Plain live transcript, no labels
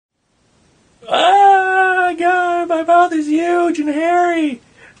my mouth is huge and hairy.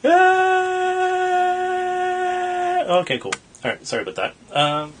 Okay, cool. Alright, sorry about that.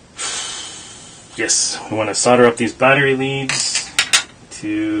 Yes, we want to solder up these battery leads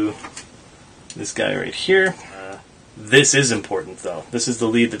to this guy right here. This is important, though. This is the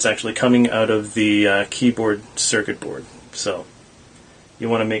lead that's actually coming out of the keyboard circuit board. So you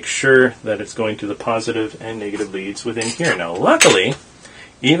want to make sure that it's going to the positive and negative leads within here. Now, luckily,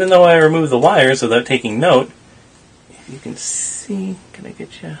 even though I removed the wires without taking note, if you can see, can I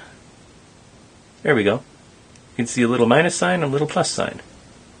get you? There we go. You can see a little minus sign and a little plus sign.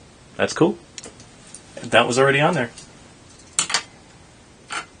 That's cool. That was already on there.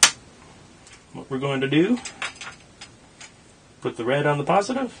 What we're going to do, put the red on the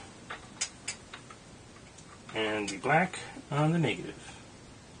positive and the black on the negative.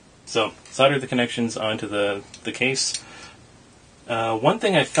 So, solder the connections onto the case. One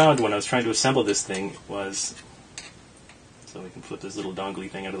thing I found when I was trying to assemble this thing was, so we can flip this little dongly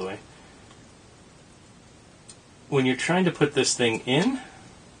thing out of the way. When you're trying to put this thing in,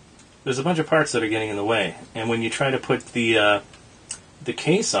 there's a bunch of parts that are getting in the way. And when you try to put the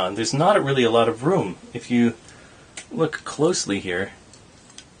case on, there's not really a lot of room. If you look closely here,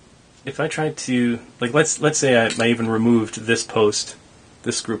 if I try to, like, let's say I even removed this post,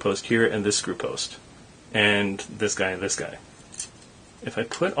 this screw post here, and this screw post, and this guy and this guy. If I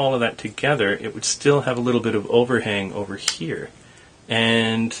put all of that together, it would still have a little bit of overhang over here.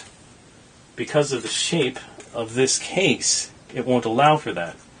 And because of the shape of this case, it won't allow for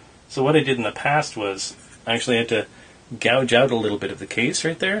that. So what I did in the past was I actually had to gouge out a little bit of the case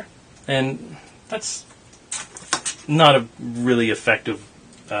right there, and that's not a really effective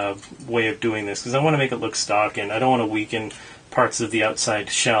way of doing this, because I want to make it look stock, and I don't want to weaken parts of the outside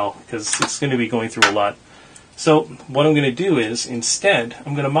shell, because it's going to be going through a lot. So what I'm going to do is, instead,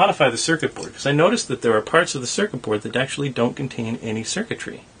 I'm going to modify the circuit board, because I noticed that there are parts of the circuit board that actually don't contain any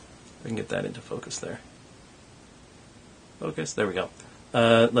circuitry. I can get that into focus there. Focus, there we go.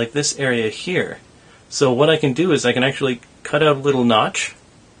 Like this area here. So what I can do is I can actually cut out a little notch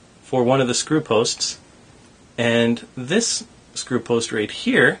for one of the screw posts, and this screw post right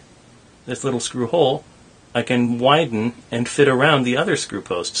here, this little screw hole, I can widen and fit around the other screw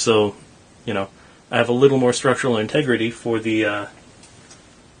post. So, you know, I have a little more structural integrity for the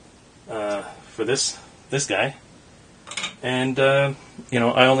for this guy, and you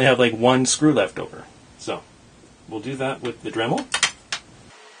know, I only have like one screw left over. So we'll do that with the Dremel.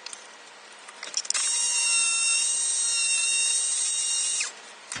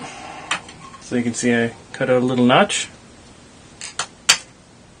 So you can see I cut out a little notch.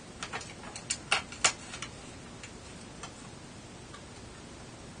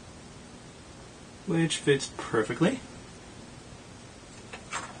 Which fits perfectly.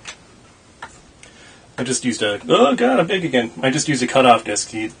 I just used a, oh god, I'm big again. I just used a cutoff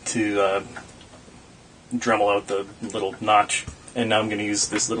disc to Dremel out the little notch, and now I'm going to use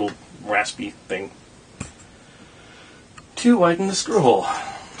this little raspy thing to widen the screw hole.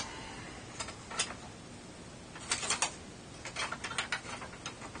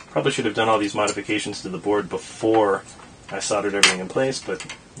 Probably should have done all these modifications to the board before I soldered everything in place, but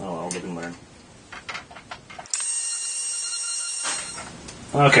oh well, live and learn.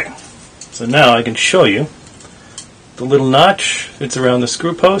 Okay, so now I can show you the little notch fits around the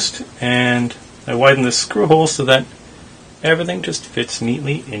screw post, and I widen the screw hole so that everything just fits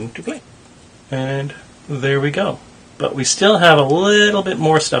neatly into place. And there we go. But we still have a little bit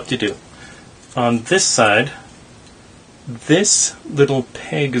more stuff to do. On this side, this little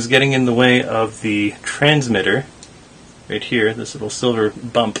peg is getting in the way of the transmitter right here, this little silver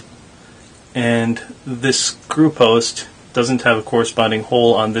bump, and this screw post doesn't have a corresponding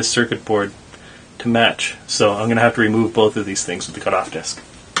hole on this circuit board to match, so I'm going to have to remove both of these things with the cutoff disc.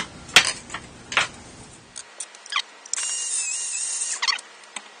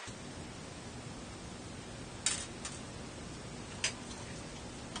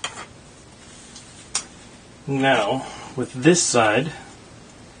 Now, with this side,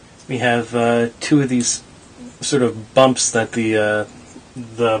 we have two of these sort of bumps that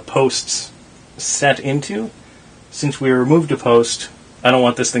the posts set into. Since we removed a post, I don't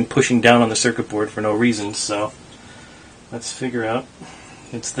want this thing pushing down on the circuit board for no reason, so let's figure out.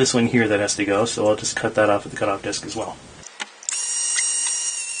 It's this one here that has to go, so I'll just cut that off with the cutoff disc as well.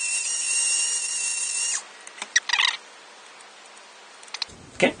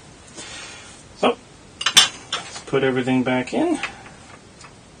 Okay, so let's put everything back in.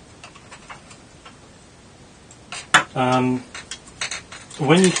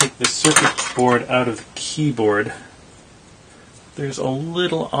 When you take the circuit board out of the keyboard, there's a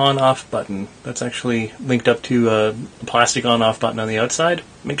little on-off button that's actually linked up to a plastic on-off button on the outside.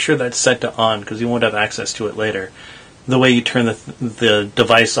 Make sure that's set to on because you won't have access to it later. The way you turn the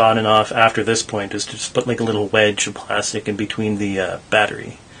device on and off after this point is to just put like a little wedge of plastic in between the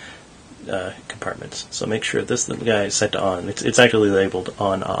battery compartments. So make sure this little guy is set to on. It's actually labeled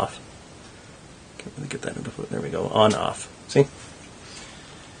on-off. Can't really get that in before. There we go. On-off. See?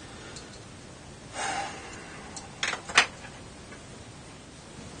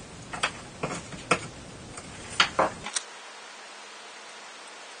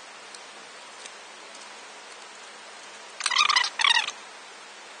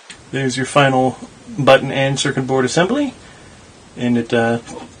 There's your final button and circuit board assembly, and it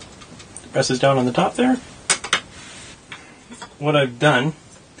presses down on the top there. What I've done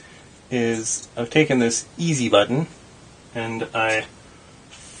is I've taken this easy button and I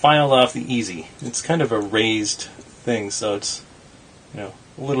filed off the easy. It's kind of a raised thing, so it's a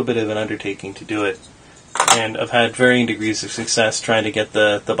little bit of an undertaking to do it. And I've had varying degrees of success trying to get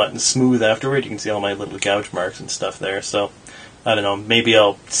the button smooth afterward. You can see all my little gouge marks and stuff there, so I don't know, maybe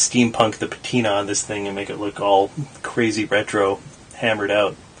I'll steampunk the patina on this thing and make it look all crazy retro, hammered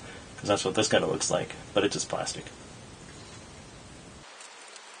out, because that's what this kind of looks like, but it's just plastic.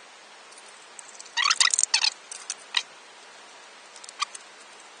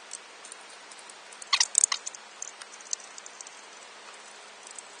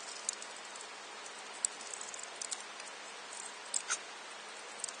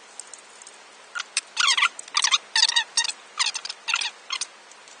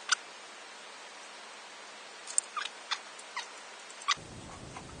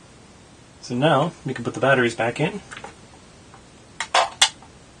 So now we can put the batteries back in.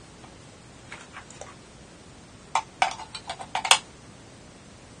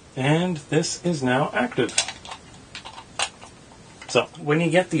 And this is now active. So when you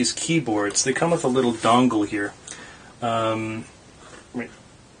get these keyboards, they come with a little dongle here, right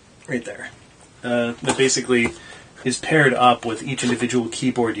there, that basically is paired up with each individual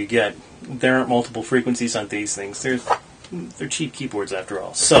keyboard you get. There aren't multiple frequencies on these things. They're cheap keyboards after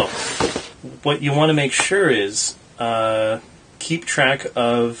all. So what you want to make sure is keep track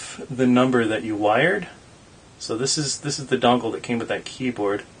of the number that you wired. So this is the dongle that came with that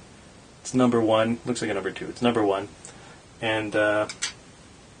keyboard. It's number 1. Looks like a number 2. It's number 1. And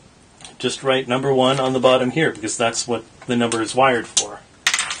just write number 1 on the bottom here because that's what the number is wired for.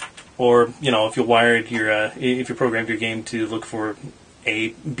 Or if you wired if you programmed your game to look for A,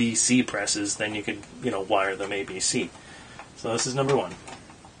 B, C presses, then you could wire them A, B, C. So this is number 1.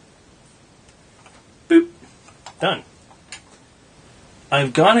 Boop. Done.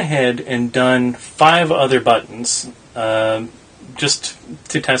 I've gone ahead and done 5 other buttons just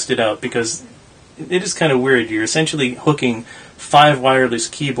to test it out because it is kind of weird. You're essentially hooking 5 wireless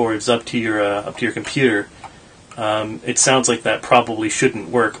keyboards up to your computer. It sounds like that probably shouldn't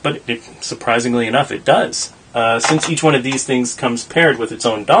work, but surprisingly enough, it does. Since each one of these things comes paired with its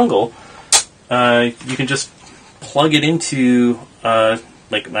own dongle, you can just plug it into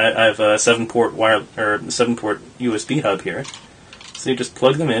like I have a 7-port USB hub here. So you just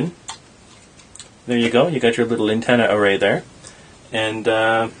plug them in. There you go. You got your little antenna array there, and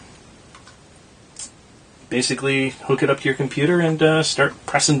basically hook it up to your computer and start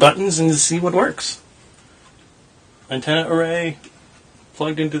pressing buttons and see what works. Antenna array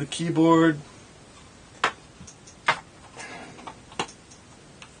plugged into the keyboard.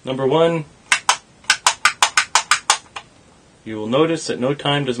 Number 1. You will notice at no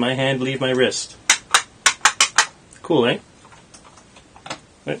time does my hand leave my wrist. Cool, eh?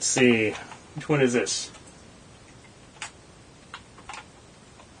 Let's see. Which one is this?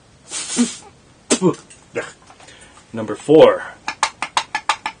 Number 4.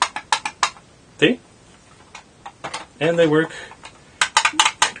 See? And they work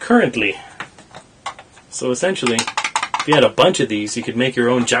concurrently. So essentially, if you had a bunch of these, you could make your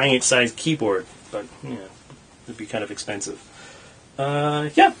own giant-sized keyboard. But, yeah, it would be kind of expensive.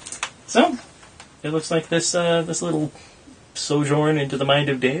 Yeah. So, it looks like this little sojourn into the mind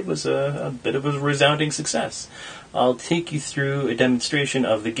of Dave was a bit of a resounding success. I'll take you through a demonstration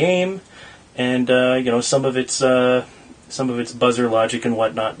of the game, and some of its buzzer logic and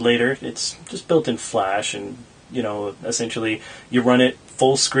whatnot later. It's just built in Flash, and essentially you run it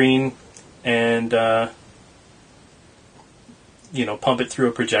full screen, and pump it through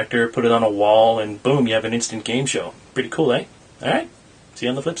a projector, put it on a wall, and boom, you have an instant game show. Pretty cool, eh? All right. See you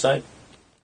on the flip side.